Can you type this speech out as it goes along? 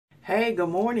Hey, good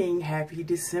morning. Happy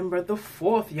December the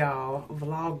 4th, y'all.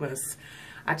 Vlogmas.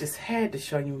 I just had to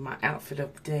show you my outfit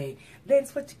of the day.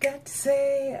 Ladies, what you got to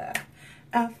say?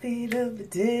 Outfit of the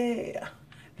day.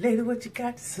 Lady, what you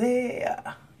got to say?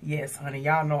 Yes, honey,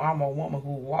 y'all know I'm a woman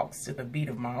who walks to the beat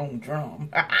of my own drum.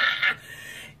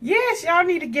 Yes, y'all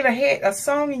need to get a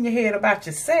song in your head about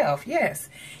yourself. Yes.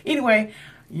 Anyway,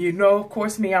 you know, of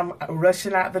course, I'm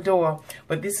rushing out the door.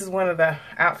 But this is one of the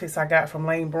outfits I got from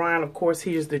Lane Bryant. Of course,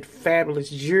 here's the fabulous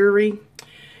jewelry.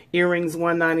 Earrings,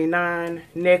 $1.99.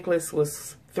 Necklace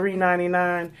was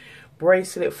 $3.99.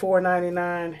 Bracelet,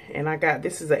 $4.99. And I got,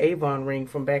 this is an Avon ring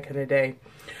from back in the day.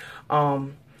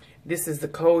 This is the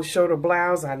cold shoulder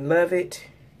blouse. I love it.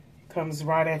 Comes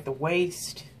right at the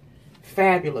waist.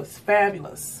 Fabulous,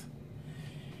 fabulous.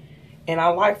 And I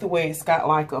like the way it's got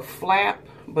like a flap,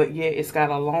 but yet it's got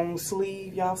a long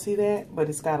sleeve. Y'all see that? But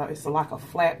it's like a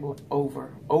flap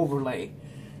overlay.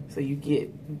 So you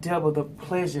get double the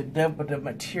pleasure, double the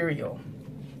material.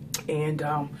 And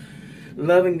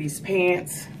loving these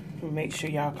pants. Make sure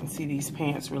y'all can see these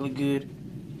pants really good.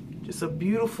 Just a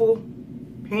beautiful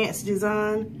pants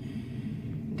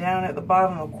design. Down at the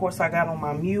bottom, of course, I got on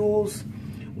my mules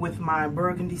with my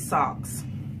burgundy socks.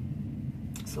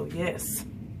 So yes,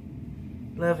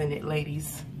 loving it,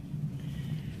 ladies.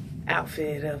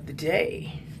 Outfit of the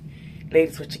day.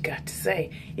 Ladies, what you got to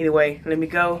say? Anyway, let me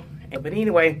go. But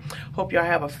anyway, hope y'all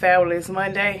have a fabulous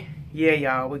Monday. Yeah,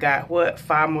 y'all, we got, what,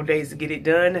 5 more days to get it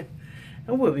done?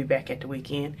 And we'll be back at the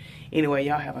weekend. Anyway,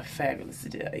 y'all have a fabulous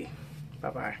day.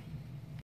 Bye-bye.